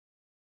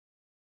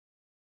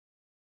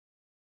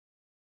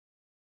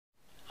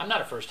I'm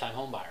not a first-time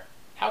homebuyer.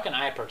 How can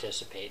I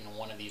participate in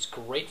one of these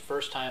great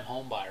first-time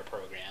homebuyer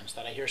programs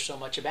that I hear so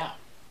much about?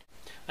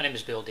 My name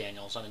is Bill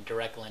Daniels. I'm a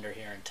direct lender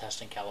here in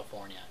Tustin,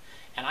 California,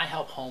 and I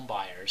help home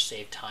buyers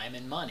save time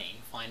and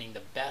money finding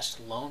the best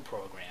loan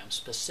program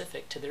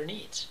specific to their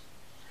needs.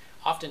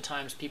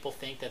 Oftentimes people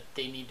think that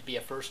they need to be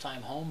a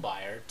first-time home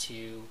buyer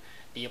to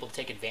be able to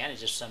take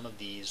advantage of some of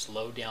these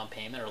low down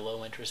payment or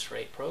low interest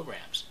rate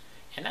programs.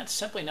 And that's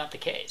simply not the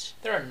case.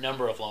 There are a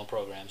number of loan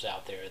programs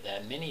out there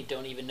that many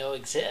don't even know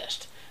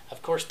exist.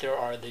 Of course, there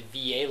are the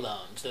VA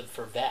loans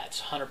for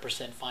vets,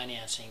 100%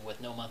 financing with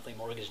no monthly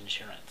mortgage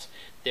insurance.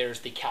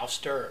 There's the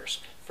CalSTRS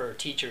for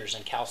teachers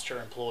and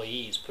CalSTR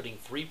employees, putting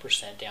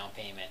 3% down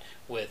payment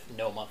with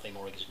no monthly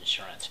mortgage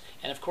insurance.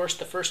 And of course,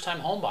 the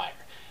first-time home buyer,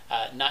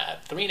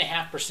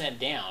 3.5%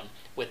 down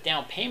with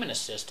down payment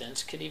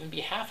assistance could even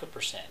be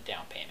 0.5%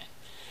 down payment.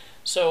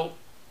 So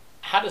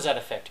how does that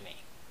affect me?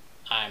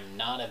 I'm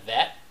not a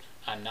vet,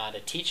 I'm not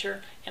a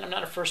teacher, and I'm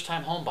not a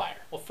first-time home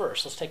buyer. Well,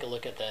 first, let's take a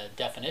look at the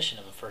definition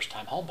of a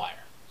first-time home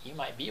buyer. You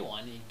might be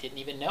one and you didn't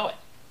even know it.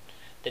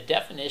 The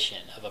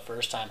definition of a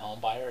first-time home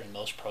buyer in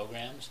most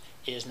programs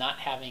is not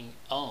having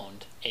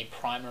owned a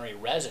primary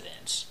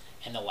residence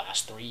in the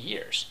last 3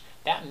 years.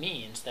 That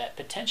means that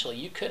potentially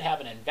you could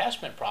have an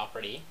investment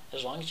property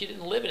as long as you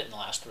didn't live in it in the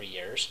last 3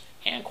 years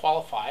and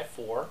qualify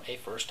for a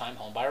first-time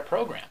home buyer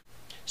program.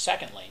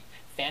 Secondly,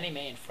 Fannie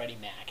Mae and Freddie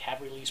Mac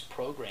have released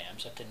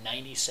programs up to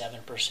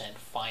 97%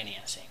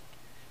 financing.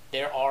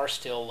 There are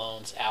still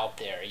loans out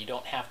there. You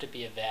don't have to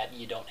be a vet.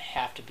 You don't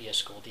have to be a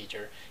school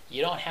teacher.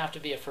 You don't have to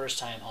be a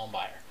first-time home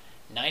buyer.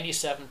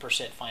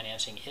 97%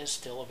 financing is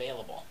still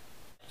available.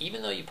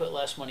 Even though you put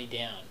less money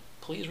down,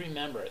 please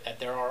remember that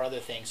there are other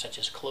things such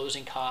as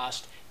closing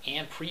costs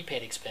and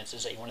prepaid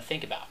expenses that you want to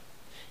think about.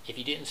 If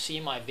you didn't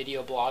see my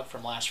video blog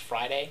from last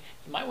Friday,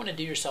 you might want to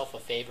do yourself a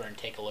favor and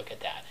take a look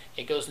at that.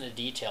 It goes into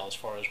detail as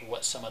far as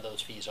what some of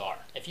those fees are.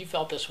 If you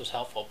felt this was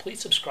helpful, please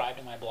subscribe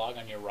to my blog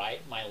on your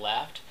right, my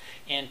left,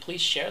 and please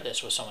share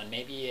this with someone,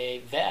 maybe a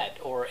vet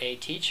or a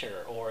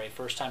teacher or a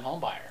first-time home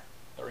buyer.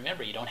 But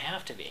remember, you don't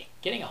have to be.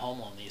 Getting a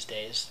home loan these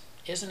days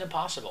isn't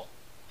impossible,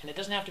 and it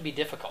doesn't have to be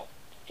difficult.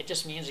 It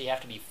just means that you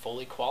have to be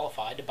fully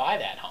qualified to buy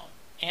that home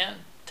and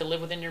to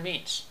live within your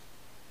means.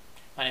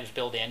 My name is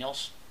Bill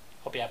Daniels.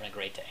 Hope you're having a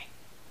great day.